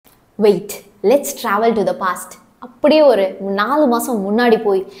Wait, let's travel to the past. அப்படியே ஒரு 4 மாசம் முன்னாடி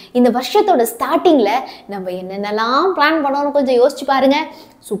போய் இந்த வருஷத்தோட ஸ்டார்டிங்ல நம்ம என்னென்னலாம் பிளான் பண்ணோம்னு கொஞ்சம் யோசிச்சு பாருங்க.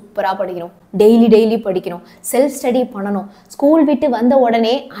 சூப்பரா படிக்கணும், டெய்லி படிக்கணும், செல்ஃப் ஸ்டடி பண்ணணும், ஸ்கூல் விட்டு வந்த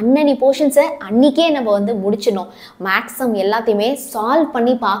உடனே அன்னனி போர்ஷன்ஸை அன்னைக்கே நம்ம வந்து முடிச்சிடணும், மேக்ஸிமம் எல்லாத்தையுமே சால்வ்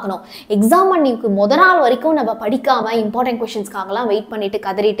பண்ணி பார்க்கணும். எக்ஸாம் அன்னைக்கு முதல் நாள் வரைக்கும் நம்ம படிக்காம இம்பார்ட்டன்ட் கொஸ்டின்ஸ்க்காகலாம் வெயிட் பண்ணிட்டு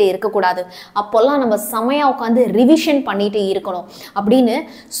கதறிட்டு இருக்கக்கூடாது. அப்போல்லாம் நம்ம செமையா உட்காந்து ரிவிஷன் பண்ணிட்டு இருக்கணும் அப்படின்னு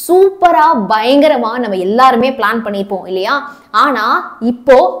சூப்பரா பயங்கரமா நம்ம எல்லாருமே பிளான் பண்ணிப்போம் இல்லையா? ஆனா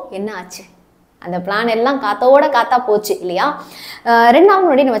இப்போ என்ன ஆச்சு? அந்த பிளான் எல்லாம் காத்தா போச்சு இல்லையா? 2 நாள்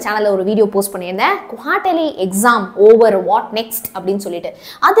முன்னாடி நம்ம சேனல்ல ஒரு வீடியோ போஸ்ட் பண்ணியிருந்தேன், quarterly exam over what next அப்படின்னு சொல்லிட்டு.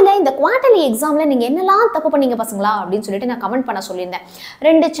 அதுல இந்த குவார்டர்லி எக்ஸாம்ல நீங்க என்னெல்லாம் தப்பு பண்ணீங்க பசங்களா அப்படின்னு சொல்லிட்டு நான் கமெண்ட் பண்ண சொல்லியிருந்தேன்.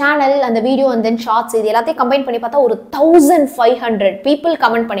 2 சேனல் அந்த வீடியோ அண்ட் தென் ஷார்ட்ஸ் இது எல்லாத்தையும் கம்பைன் பண்ணி பார்த்தா ஒரு 1500 people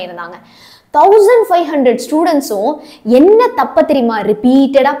கமெண்ட் பண்ணியிருந்தாங்க. 1500 ஸ்டூடெண்ட்ஸும் என்ன தப்ப தெரியுமா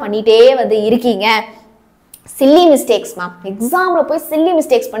ரிப்பீட்டடா பண்ணிட்டே வந்து இருக்கீங்க? சில்லி மிஸ்டேக்ஸ் மேம், எக்ஸாம்ல போய் சில்லி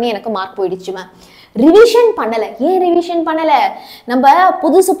மிஸ்டேக்ஸ் பண்ணி எனக்கு மார்க் போயிடுச்சு மேம். ரிவிஷன் பண்ணல. ஏன் ரிவிஷன் பண்ணல? நம்ம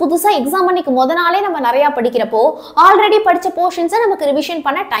புதுசா எக்ஸாம் அன்னைக்கு முத நாளே நம்ம நிறைய படிக்கிறப்போ ஆல்ரெடி படிச்ச போர்ஷன்ஸை நமக்கு ரிவிஷன்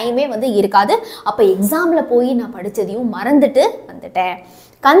பண்ண டைமே வந்து இருக்காது. அப்ப எக்ஸாம்ல போய் நான் படிச்சதையும் மறந்துட்டு வந்துட்டேன்.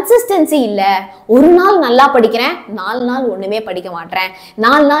 கன்சிஸ்டன்சி இல்லை. ஒரு நாள் நல்லா படிக்கிறேன், 4 நாள் ஒண்ணுமே படிக்க மாட்டேன்,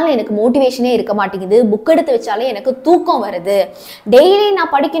 4 நாள் எனக்கு மோட்டிவேஷனே இருக்க மாட்டேங்குது, புக் எடுத்து வச்சாலே எனக்கு தூக்கம் வருது. டெய்லி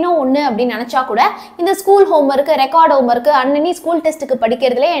நான் படிக்கணும் ஒன்று அப்படின்னு நினைச்சா கூட இந்த school homework, record homework, அன்னனி school டெஸ்ட்டுக்கு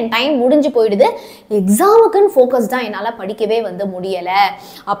படிக்கிறதுல என் டைம் முடிஞ்சு போயிடுது. எக்ஸாமுக்குன்னு ஃபோக்கஸ் தான் என்னால் படிக்கவே வந்து முடியலை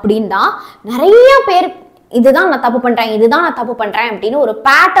அப்படின்னு தான் நிறைய பேர் இதுதான் நான் தப்பு பண்றேன் அப்படின்னு ஒரு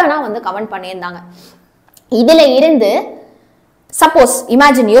பேட்டர்னா வந்து கமெண்ட் பண்ணியிருந்தாங்க. இதுல இருந்து சப்போஸ்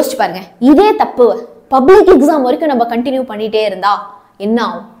இமேஜின் யோசிச்சு பாருங்க, இதே தப்பு பப்ளிக் எக்ஸாம் வரைக்கும் நம்ம கண்டினியூ பண்ணிட்டே இருந்தா என்ன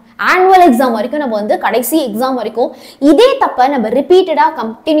ஆகும்? ஆனுவல் எக்ஸாம் வரைக்கும் நம்ம வந்து கடைசி எக்ஸாம் வரைக்கும் இதே தப்பை நம்ம ரிப்பீட்டடா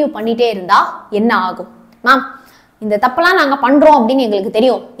கண்டினியூ பண்ணிட்டே இருந்தா என்ன ஆகும்? மேம், இந்த தப்பெல்லாம் நாங்க பண்றோம் அப்படின்னு எங்களுக்கு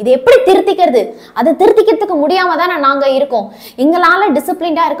தெரியும், இதை எப்படி திருத்திக்கிறது? அதை திருத்திக்கிறதுக்கு முடியாம தானே நாங்க இருக்கோம். எங்களால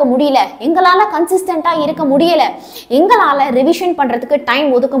டிசிப்ளின்டா இருக்க முடியல, எங்களால கன்சிஸ்டன்டா இருக்க முடியல, எங்களால ரிவிஷன் பண்றதுக்கு டைம்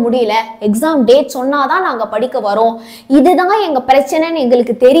ஒதுக்க முடியல, எக்ஸாம் டேட் சொன்னாதான் நாங்க படிக்க வரோம், இதுதான் எங்க பிரச்சனைன்னு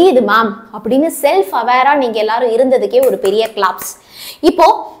எங்களுக்கு தெரியுது மேம் அப்படின்னு செல்ஃப் அவேரா நீங்க எல்லாரும் இருந்ததுக்கே ஒரு பெரிய கிளாப்ஸ். இப்போ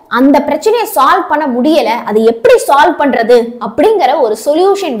அந்த பிரச்சனையை சால்வ் பண்ண முடியல, அது எப்படி சால்வ் பண்றது அப்படிங்கிற ஒரு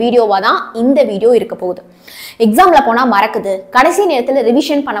சொல்யூஷன் வீடியோவா தான் இந்த வீடியோ இருக்க போகுது. எக்ஸாம்ல போனா மறக்குது, கடைசி நேரத்துல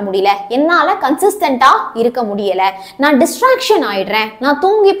ரிவிஷன் பண்ண முடியல, என்னால கன்சிஸ்டன்டா இருக்க முடியல, நான் டிஸ்ட்ராக்ஷன் ஆயிடுறேன், நான்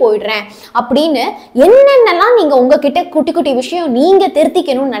தூங்கி போயிடுறேன் அப்படின்னு என்னென்னலாம் நீங்க உங்ககிட்ட குட்டி குட்டி விஷயம் நீங்க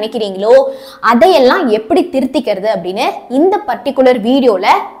திருத்திக்கணும்னு நினைக்கிறீங்களோ அதையெல்லாம் எப்படி திருத்திக்கிறது அப்படின்னு இந்த பர்டிகுலர் வீடியோல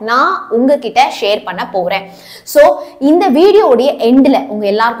நான் உங்ககிட்ட ஷேர் பண்ண போறேன். ஸோ இந்த வீடியோடைய எண்ட்ல உங்க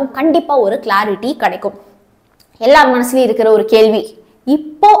எல்லாருக்கும் கண்டிப்பா ஒரு கிளாரிட்டி கிடைக்கும். எல்லார் மனசுலயும் இருக்கிற ஒரு கேள்வி,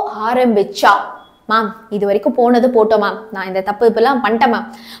 இப்போ ஆரம்பிச்சா மேம், இது வரைக்கும் போனது போட்டோம் மேம், நான் இந்த தப்பு இப்பெல்லாம் பண்ணிட்டேன் மேம்,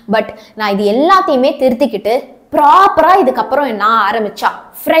 பட் நான் இது எல்லாத்தையுமே திருத்திக்கிட்டு ப்ராப்பரா இதுக்கப்புறம் நான் ஆரம்பிச்சா,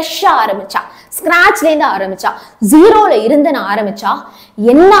 ஃப்ரெஷ்ஷா ஆரம்பிச்சா, ஸ்கிராச்லேருந்து ஆரம்பிச்சா, 0ல இருந்து நான் ஆரம்பிச்சா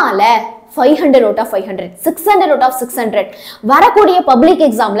என்னால 500 out of 500, 600 out of 600 வரக்கூடிய பப்ளிக்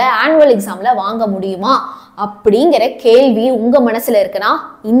எக்ஸாம்ல, ஆனுவல் எக்ஸாம்ல வாங்க முடியுமா அப்படிங்கிற கேள்வி உங்க மனசுல இருக்குன்னா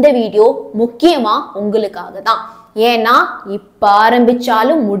இந்த வீடியோ முக்கியமா உங்களுக்காக தான். ஏன்னா இப்ப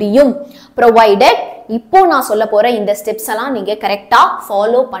ஆரம்பிச்சாலும் முடியும், ப்ரொவைடட் இப்போ நான் சொல்ல போற இந்த ஸ்டெப்ஸ் எல்லாம் நீங்க கரெக்டா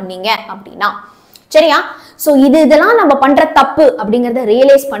ஃபாலோ பண்ணீங்க அப்படின்னா. சரியா? ஸோ இதெல்லாம் நம்ம பண்ற தப்பு அப்படிங்கிறத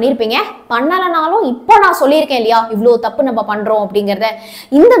ரியலைஸ் பண்ணியிருப்பீங்க. பண்ணலனாலும் இப்போ நான் சொல்லியிருக்கேன் இல்லையா, இவ்வளோ தப்பு நம்ம பண்றோம் அப்படிங்கிறத,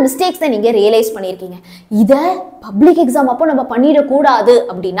 இந்த மிஸ்டேக்ஸை நீங்க ரியலைஸ் பண்ணியிருக்கீங்க. இதை பப்ளிக் எக்ஸாம் அப்போ நம்ம பண்ணிடக்கூடாது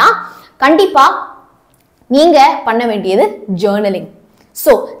அப்படின்னா கண்டிப்பா நீங்க பண்ண வேண்டியது ஜேர்னலிங்.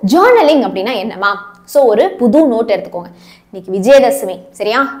 ஸோ ஜேர்னலிங் அப்படின்னா என்னமா? ஸோ ஒரு புது நோட் எடுத்துக்கோங்க. இன்னைக்கு விஜயதசமி,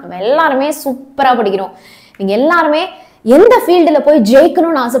 சரியா? நம்ம எல்லாருமே சூப்பரா படிக்கிறோம். நீங்க எல்லாருமே எந்த ஃபீல்டில் போய்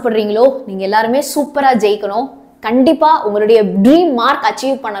ஜெயிக்கணும்னு ஆசைப்படுறீங்களோ நீங்க எல்லாருமே சூப்பரா ஜெயிக்கணும். கண்டிப்பா உங்களுடைய ட்ரீம் மார்க்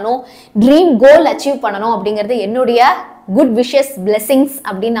அச்சீவ் பண்ணணும், ட்ரீம் கோல் அச்சீவ் பண்ணணும் அப்படிங்கிறது என்னுடைய குட் விஷஸ் பிளெஸிங்ஸ்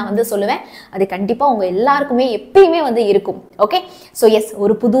அப்படின்னு நான் வந்து சொல்லுவேன். அது கண்டிப்பா உங்க எல்லாருக்குமே எப்பயுமே வந்து இருக்கும். ஓகே, ஸோ எஸ்,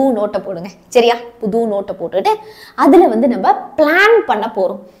 ஒரு புது நோட்டை போடுங்க. சரியா? புது நோட்டை போட்டுட்டு அதுல வந்து நம்ம பிளான் பண்ண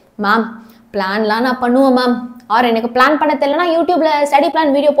போறோம். மேம், பிளான்லாம் நான் பண்ணுவேன் மேம், ஆர் எனக்கு பிளான் பண்ண தெரியலனா யூடியூப்ல ஸ்டடி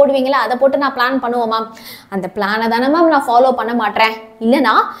பிளான் வீடியோ போடுவீங்களா, அதை போட்டு நான் பிளான் பண்ணுவேன் மேம், அந்த பிளானை தானே மேம் நான் ஃபாலோ பண்ண மாட்டேன்.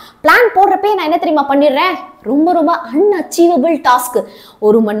 இல்லைனா பிளான் போடுறப்பே நான் என்ன தெரியுமா பண்ணிடுறேன், ரொம்ப அன்அச்சீவபிள் டாஸ்க்,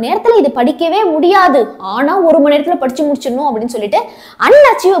 1 மணி நேரத்துல இது படிக்கவே முடியாது, ஆனா 1 மணி நேரத்துல படிச்சு முடிச்சிடணும் அப்படின்னு சொல்லிட்டு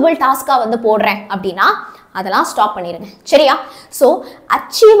அன்அச்சீவபிள் டாஸ்கா வந்து போடுறேன் அப்படின்னா அதெல்லாம் ஸ்டாப் பண்ணிருங்க. சரியா? சோ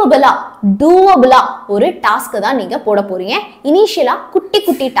அச்சீவபிளா, டூவபிளா ஒரு டாஸ்க் தான் நீங்க போட போறீங்க. இனிஷியலா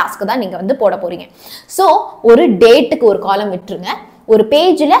குட்டி டாஸ்க் தான் நீங்க வந்து போட போறீங்க. சோ ஒரு டேட்டுக்கு ஒரு காலம் விட்டுருங்க, ஒரு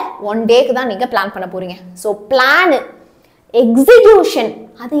பேஜில் 1 டேக்கு தான் நீங்கள் பிளான் பண்ண போகிறீங்க. ஸோ பிளானு, எக்ஸிக்யூஷன்,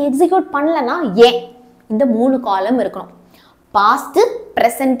 அது எக்ஸிக்யூட் பண்ணலன்னா ஏன், இந்த 3 காலம் இருக்கணும். பாஸ்ட்டு,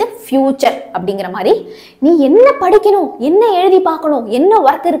 ப்ரெசண்ட்டு, ஃபியூச்சர் அப்படிங்கிற மாதிரி நீ என்ன படிக்கணும், என்ன எழுதி பார்க்கணும், என்ன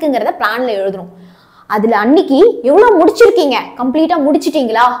ஒர்க் இருக்குங்கிறத பிளானில் எழுதணும். அதில் அன்னைக்கு எவ்வளோ முடிச்சிருக்கீங்க, கம்ப்ளீட்டாக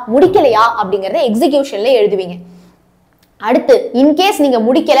முடிச்சிட்டீங்களா, முடிக்கலையா அப்படிங்கிறத எக்ஸிக்யூஷனில் எழுதுவீங்க. அடுத்து இன்கேஸ் நீங்கள்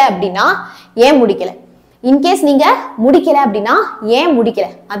முடிக்கலை அப்படின்னா ஏன் முடிக்கலை, இன்கேஸ் நீங்கள் முடிக்கலை அப்படின்னா ஏன்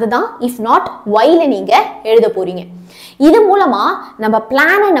முடிக்கலை, அதுதான் இஃப் நாட் ஒய்ல நீங்கள் எழுத போகிறீங்க. இது மூலமா நம்ம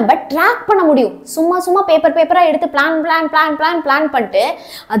பிளானை நம்ம ட்ராக் பண்ண முடியும். சும்மா பேப்பரா எடுத்து பிளான் பண்ணிட்டு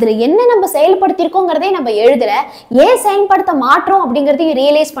அதுல என்ன நம்ம செயல்படுத்திருக்கோங்கிறதே நம்ம எழுதல, ஏன் செயல்படுத்த மாற்றோம் அப்படிங்கறதையும்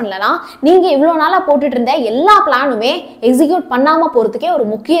ரியலைஸ் பண்ணலனா நீங்க இவ்வளவு நாளா போட்டுட்டு இருந்த எல்லா பிளானுமே எக்ஸிக்யூட் பண்ணாம போறதுக்கே ஒரு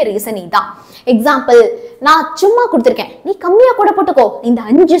முக்கிய ரீசன் இதுதான். எக்ஸாம்பிள், நான் சும்மா கொடுத்துருக்கேன், நீ கம்மியா கூட போட்டுக்கோ, இந்த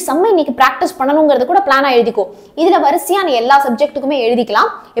 5 சம் இன்னைக்கு பிராக்டிஸ் பண்ணணுங்கிறது கூட பிளானா எழுதிக்கோ. இதுல வரிசையா நீ எல்லா சப்ஜெக்ட்டுக்குமே எழுதிக்கலாம்,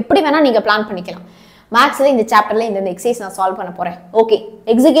 எப்படி வேணா நீங்க பிளான் பண்ணிக்கலாம். மேக்ஸ்ல இந்த சாப்டர்ல இந்த எக்ஸசைஸ் நான் சால்வ் பண்ண போறேன். ஓகே,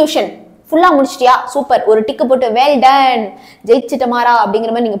 எக்ஸிக்யூஷன் ஃபுல்லா முடிச்சிட்டியா, சூப்பர், ஒரு டிக்கு போட்டு வெல் டன், ஜெயிச்சிட்டமாரா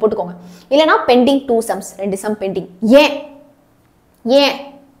அப்படிங்கிற மாதிரி நீங்க போட்டுக்கோங்க. இல்லைன்னா பெண்டிங் 2 sums, 2 sum பெண்டிங். ஏன்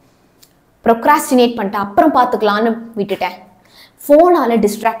ப்ரொக்ராஸ்டினேட் பண்ணிட்டேன், அப்புறம் பார்த்துக்கலான்னு விட்டுட்டேன், ஃபோனால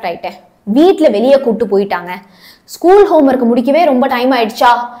டிஸ்ட்ராக்ட் ஆயிட்டேன், வீட்டில் வெளியே கூப்பிட்டு போயிட்டாங்க, ஸ்கூல் ஹோம்ஒர்க் முடிக்கவே ரொம்ப டைம்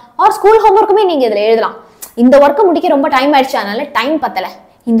ஆயிடுச்சா, ஆர் ஸ்கூல் ஹோம்ஒர்க்குமே நீங்க இதில் எழுதலாம், இந்த ஒர்க்கை முடிக்க ரொம்ப டைம் ஆயிடுச்சா, அதனால டைம் பத்தலை,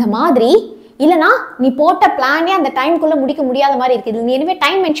 இந்த மாதிரி. இல்லைனா நீ போட்ட பிளானே அந்த டைம்குள்ள முடிக்க முடியாத மாதிரி இருக்குது, நீ எனவே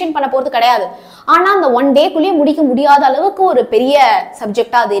டைம் மென்ஷன் பண்ண போறது கிடையாது, ஆனா அந்த 1 டேக்குள்ளேயே முடிக்க முடியாத அளவுக்கு ஒரு பெரிய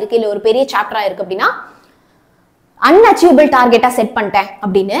சப்ஜெக்டா அது இருக்கு, இல்லை ஒரு பெரிய சாப்டரா இருக்கு அப்படின்னா அன்அச்சீவபிள் டார்கெட்டா செட் பண்ணிட்டேன்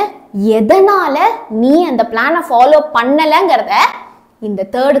அப்படின்னு எதனால நீ அந்த பிளானை ஃபாலோ பண்ணலங்கிறத இந்த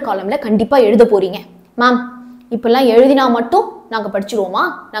 3rd காலம்ல கண்டிப்பா எழுத போறீங்க. மேம் இப்பெல்லாம் எழுதினா மட்டும் நாங்க படிச்சிடுவோமா,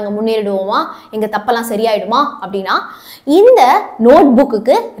 நாங்க முன்னேறிடுவோமா, எங்க தப்பெல்லாம் சரியாயிடுமா அப்படின்னா இந்த நோட்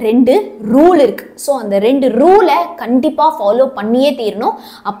புக்குக்கு 2 ரூல் இருக்கு. ஸோ அந்த 2 ரூலை கண்டிப்பா ஃபாலோ பண்ணியே தீரணும்,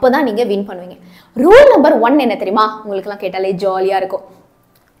 அப்பதான் நீங்க வின் பண்ணுவீங்க. ரூல் நம்பர் 1 என்ன தெரியுமா, உங்களுக்குலாம் கேட்டாலே ஜாலியா இருக்கும்.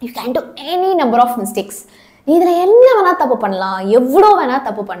 You can to any number of mistakes. இதுல என்ன வேணா தப்பு பண்ணலாம், எவ்வளோ வேணா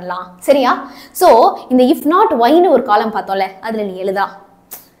தப்பு பண்ணலாம், சரியா? ஸோ இந்த இஃப் நாட் ஒய்னு ஒரு காலம் பார்த்தோம்ல, அதுல நீ எழுதா,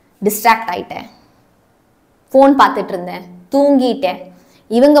 டிஸ்ட்ராக்ட் ஆயிட்டேன், ஃபோன் பார்த்துட்டு இருந்தேன், தூங்கிட்டேன்,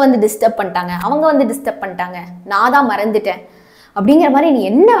 இவங்க வந்து டிஸ்டர்ப் பண்ணிட்டாங்க, அவங்க வந்து டிஸ்டர்ப் பண்ணிட்டாங்க, நான் தான் மறந்துட்டேன் அப்படிங்கிற மாதிரி நீ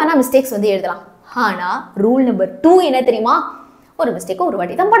என்ன வேணா மிஸ்டேக்ஸ் வந்து எழுதலாம். ஆனா ரூல் நம்பர் 2 என்ன தெரியுமா, ஒரு மிஸ்டேக்கை ஒரு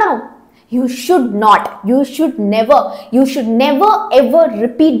வாட்டி தான் பண்ணணும். You should never ever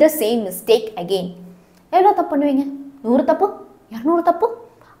repeat the same mistake again. எவ்வளோ தப்பு பண்ணுவீங்க, 100 தப்பு, 200 தப்பு,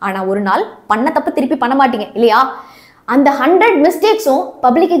 ஆனா ஒரு நாள் பண்ண தப்பு திருப்பி பண்ண மாட்டீங்க இல்லையா? அந்த 100 மிஸ்டேக்ஸும்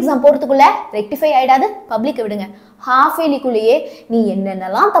பப்ளிக் எக்ஸாம் போறதுக்குள்ள ரெக்டிஃபை ஆயிடாது, பப்ளிக் விடுங்க, ஹாஃப் இயர்லிக்குள்ளேயே நீ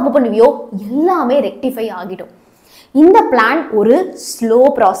என்னென்னலாம் தப்பு பண்ணுவியோ எல்லாமே ரெக்டிஃபை ஆகிடும். இந்த பிளான் ஒரு ஸ்லோ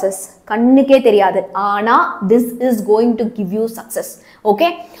ப்ராசஸ், கண்ணுக்கே தெரியாது, ஆனா this is going to give you success. Okay,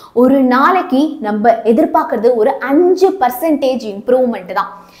 ஒரு நாளைக்கு நம்ம எதிர்பார்க்கறது ஒரு 5% இம்ப்ரூவ்மெண்ட்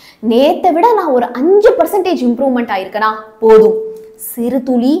தான். நேத்தை விட நான் ஒரு 5% இம்ப்ரூவ்மெண்ட் ஆயிருக்கேனா போதும், சிறு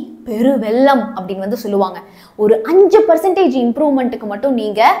துளி பெரு வெள்ளம் அப்படின்னு வந்து சொல்லுவாங்க. ஒரு 5% இம்ப்ரூவ்மெண்ட்டுக்கு மட்டும்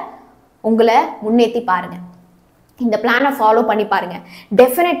நீங்க உங்களை முன்னேற்றி பாருங்க, இந்த பிளானை ஃபாலோ பண்ணி பாருங்க,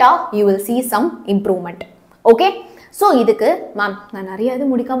 டெஃபினட்டா you will see some improvement. Okay, so இதுக்கு மேம் நான் நிறைய இது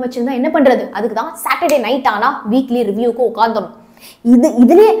முடிக்காம வச்சிருந்தா என்ன பண்றது, அதுக்கு தான் சாட்டர்டே நைட் ஆனா வீக்லி ரிவ்யூக்கு உட்காந்துடும்.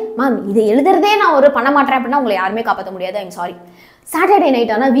 இதுலேயே மேம் இதை எழுதுறதே நான் ஒரு பண்ண மாட்டேன் அப்படின்னா உங்களை யாருமே காப்பாற்ற முடியாது, ஐம் சாரி. சாட்டர்டே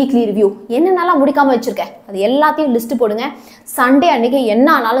நைட் ஆனால் வீக்லி ரிவ்யூ என்னென்னலாம் முடிக்காம வச்சிருக்கேன் அது எல்லாத்தையும் லிஸ்ட் போடுங்க. சண்டே அன்னைக்கு என்ன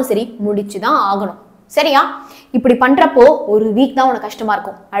ஆனாலும் சரி முடிச்சு தான் ஆகணும், சரியா? இப்படி பண்றப்போ ஒரு வீக் தான் உனக்கு கஷ்டமா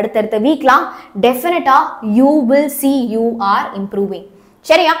இருக்கும், அடுத்தடுத்த வீக்லாம் டெஃபினட்டா you will see you are improving,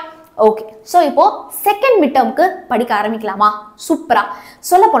 சரியா? ஓகே, ஸோ இப்போ செகண்ட் மிட் டேர்முக்கு படிக்க ஆரம்பிக்கலாமா? சூப்பரா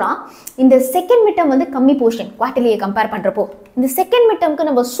சொல்ல போனா இந்த செகண்ட் மிட் டேர்ம் வந்து கம்மி போர்ஷன் குவார்டர்லியை கம்பேர் பண்றப்போ இந்த செகண்ட் மிட் டேர்முக்கு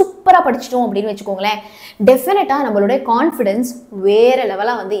நம்ம சூப்பரா படிச்சிட்டோம் அப்படின்னு வச்சுக்கோங்களேன், டெஃபினட்டா நம்மளுடைய கான்ஃபிடன்ஸ் வேற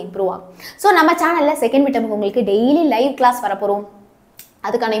லெவலா வந்து இம்ப்ரூவ் ஆகும். ஸோ நம்ம சேனல்ல செகண்ட் மிட் டேர்முக்கு உங்களுக்கு டெய்லி லைவ் கிளாஸ் வரப்போறோம்,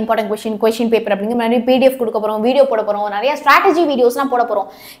 அதுக்கான இம்பார்ட்டன்ட் கொஷின் பேப்பர் அப்படிங்கிற மாதிரி PDF கொடுக்க போறோம், வீடியோ போட போறோம், நிறைய ஸ்ட்ராட்டஜி வீடியோஸ்லாம் போட போறோம்.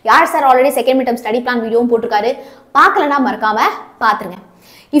 யார் sir already second mid term study plan வீடியோவும் போட்டிருக்காரு, பார்க்கலன்னா மறக்காம பாத்துருங்க.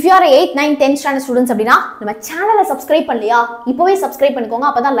 If you are 8th 9th 10th standard students அப்படின்னா நம்ம சேனலை சப்ஸ்கிரைப் பண்ணலையா, இப்போவே சப்ஸ்கிரைப் பண்ணிக்கோங்க,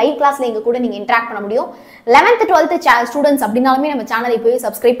 அப்பதான் லைவ் கிளாஸ்ல எங்க கூட நீங்க இன்டராக்ட் பண்ண முடியும். 11th 12th ஸ்டூடெண்ட்ஸ் அப்படின்னாலுமே நம்ம சேனலை இப்போவே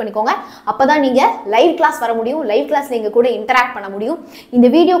சப்ஸ்கிரைப் பண்ணிக்கோங்க, அப்பதான் நீங்க லைவ் கிளாஸ் வர முடியும், லைவ் கிளாஸ்ல எங்க கூட இன்டராக்ட் பண்ண முடியும். இந்த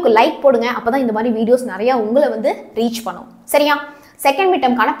வீடியோக்கு லைக் போடுங்க, அப்பதான் இந்த மாதிரி வீடியோஸ் நிறைய உங்களை வந்து ரீச் பண்ணும், சரியா? செகண்ட் மிட்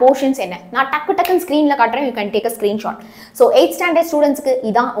டேர்முக்கான போர்ஷன்ஸ் என்ன நான் டக்குன்னு ஸ்கிரீன்ல காட்டுறேன், you can take a screenshot. So 8th standard ஸ்டூடெண்ட்ஸ்க்கு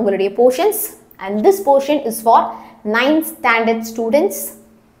இதான் உங்களுடைய portions, and this portion is for 9th standard students.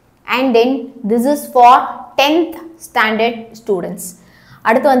 And then this is for 10th standard students.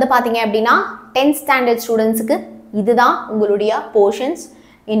 அடுத்து வந்து பாத்தீங்க அப்படின்னா 10th standard ஸ்டூடெண்ட்ஸ்க்கு இதுதான் உங்களுடைய portions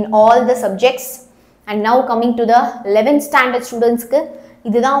in all the subjects. And now coming to the 11th standard students-க்கு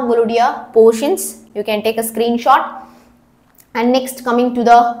இதுதான் உங்களுடைய portions. You can take a screenshot. And next coming to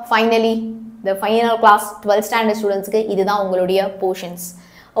the the final class 12th standard students-க்கு இதுதான் உங்களுடைய portions.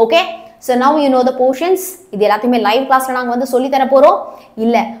 Okay? So now you know the portions. இது எல்லாத்தையுமே live class-ல நாங்க வந்து சொல்லி தர போறோம்.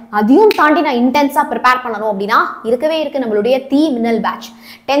 இல்ல அதையும் தாண்டி நான் இன்டென்ஸா ப்ரிப்பேர் பண்ணனும் அப்படினா இருக்கவே இருக்கு நம்மளுடைய 𝑬𝒙𝒑𝒍𝒐𝒓𝒆 batch.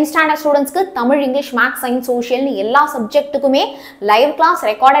 10th standard students-க்கு Tamil, English, maths, science, social எல்லா சப்ஜெக்ட்டுக்குமே live class,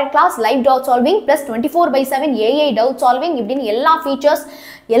 recorded class, live doubt solving plus 24/7 AI doubt solving இப்படின்னு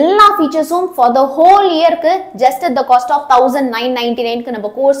எல்லா ஃபீச்சர்ஸும் for the whole year-க்கு just at the cost of 1999-க்கு நம்ம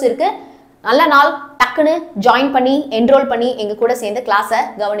கோர்ஸ் இருக்கு. நல்ல நாள் டக்குன்னு ஜாயின் பண்ணி என்ரோல் பண்ணி எங்க கூட சேர்ந்து கிளாஸை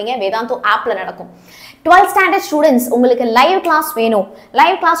கவனிங்க. வேதாந்து ஆப்ல நடக்கும். 12th standard students உங்களுக்கு லைவ் கிளாஸ் வேணும்,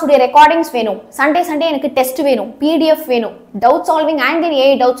 லைவ் கிளாஸ் உடைய ரெக்கார்டிங்ஸ் வேணும், சண்டே எனக்கு டெஸ்ட் வேணும், PDF வேணும், doubt solving and then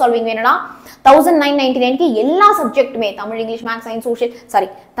AI doubt solving வேணும்னா 1999-க்கு எல்லா சப்ஜெக்ட்டுமே Tamil, English, maths, science, social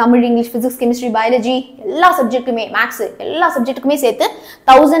Tamil, English, physics, chemistry, biology எல்லா சப்ஜெக்ட்டுமே மேத்ஸ் எல்லா சப்ஜெக்ட்டுக்குமே சேர்த்து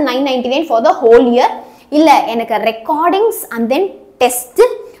 1999 ஃபார் த ஹோல் இயர். இல்ல எனக்கு recordings and then test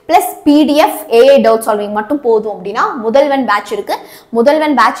plus PDF AI doubt solving மட்டும் போதும் அப்படினா முதல்வன் batch இருக்கு.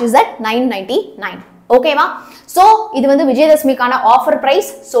 முதல்வன் batch is at 999. ஓகேவா? சோ இது வந்து விஜயதசமிக்கான ஆஃபர் பிரைஸ்.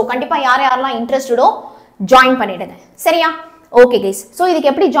 சோ கண்டிப்பா யாரெல்லாம் இன்ட்ரஸ்டடோ ஜாயின் பண்ணிடுங்க. சரியா? Okay guys. சோ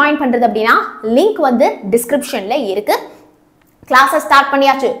இதுக்கு எப்படி ஜாயின் பண்றது அப்படினா லிங்க் வந்து டிஸ்கிரிப்ஷன்ல இருக்கு. கிளாஸ் ஸ்டார்ட்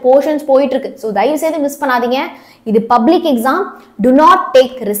பண்ணியாச்சு, போர்ஷன்ஸ் போயிட்டு இருக்கு. சோ தயவு செய்து மிஸ் பண்ணாதீங்க. இது public exam, do not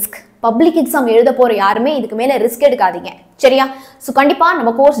take risk. Public exam எழுத போற யாருமே இதுக்கு மேல ரிஸ்க் எடுக்காதீங்க. சரியா? சோ கண்டிப்பா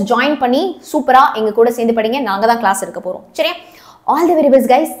நம்ம கோர்ஸ் ஜாயின் பண்ணி சூப்பரா எங்க கூட சேர்ந்து படிங்க. நாங்க தான் கிளாஸ் எடுக்க போறோம். சரியா? All the very best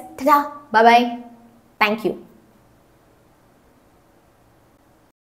guys. Tada. Bye bye. Thank you.